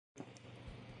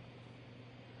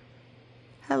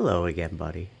Hello again,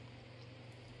 buddy.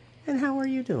 And how are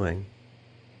you doing?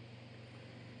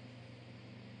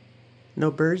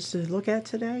 No birds to look at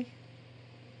today?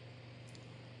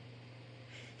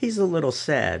 He's a little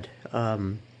sad.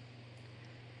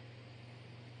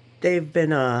 They've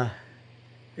been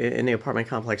in the apartment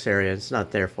complex area. It's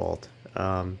not their fault.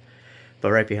 But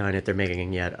right behind it, they're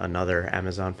making yet another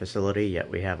Amazon facility. Yet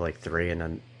we have like three in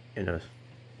a.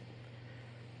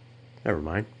 Never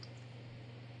mind.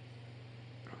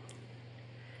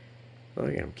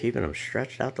 Look at them, keeping them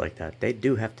stretched out like that. They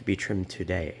do have to be trimmed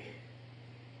today.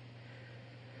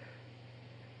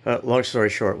 Long story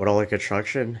short, with all the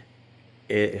construction,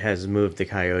 it has moved the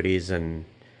coyotes and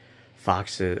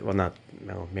foxes. Well, not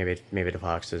no, maybe the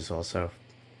foxes also.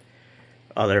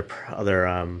 Other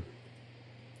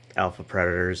alpha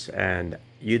predators, and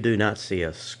you do not see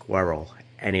a squirrel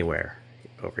anywhere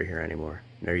over here anymore.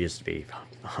 There used to be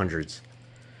hundreds.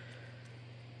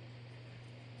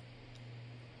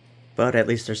 But at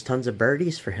least there's tons of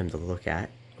birdies for him to look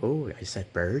at. Oh, I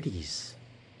said birdies.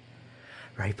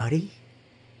 Right, buddy?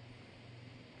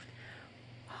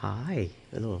 Hi.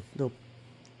 A little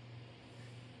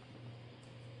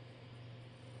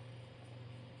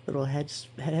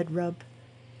head rub.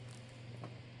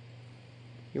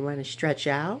 You want to stretch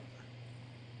out?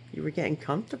 You were getting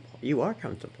comfortable. You are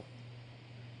comfortable.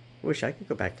 Wish I could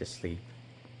go back to sleep.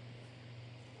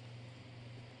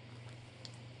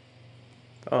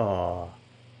 Oh,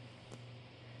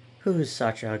 who's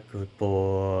such a good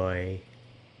boy?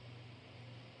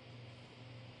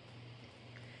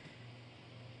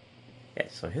 Yeah,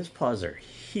 so his paws are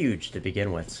huge to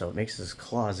begin with, so it makes his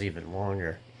claws even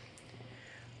longer.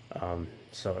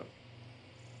 So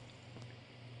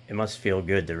it must feel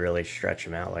good to really stretch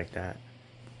him out like that.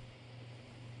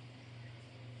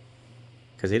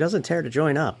 Because he doesn't tear to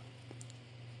join up.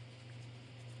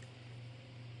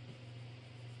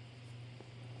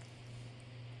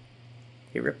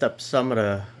 He ripped up some of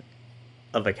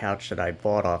a couch that I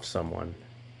bought off someone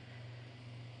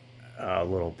a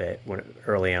little bit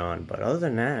early on, but other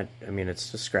than that, I mean, it's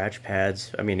just scratch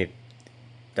pads. I mean, it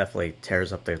definitely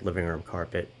tears up the living room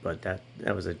carpet, but that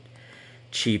was a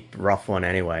cheap, rough one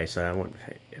anyway. So I wouldn't,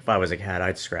 if I was a cat,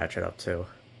 I'd scratch it up too.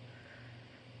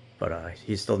 But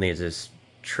he still needs his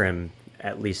trim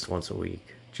at least once a week.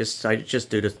 I just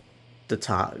do the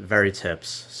top, very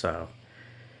tips. So.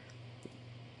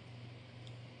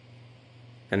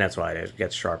 And that's why it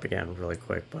gets sharp again really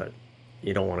quick, but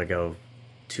you don't want to go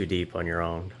too deep on your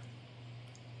own.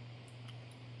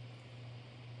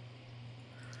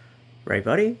 Right,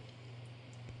 buddy?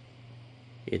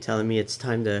 You're telling me it's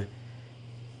time to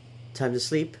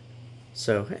sleep?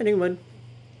 So,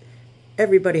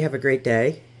 everybody have a great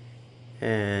day.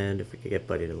 And if we could get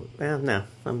Buddy to... Well, no,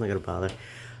 I'm not going to bother.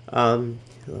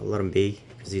 Let him be,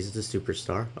 because he's the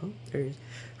superstar. Oh, there he is.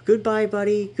 Goodbye,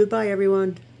 buddy. Goodbye,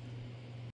 everyone.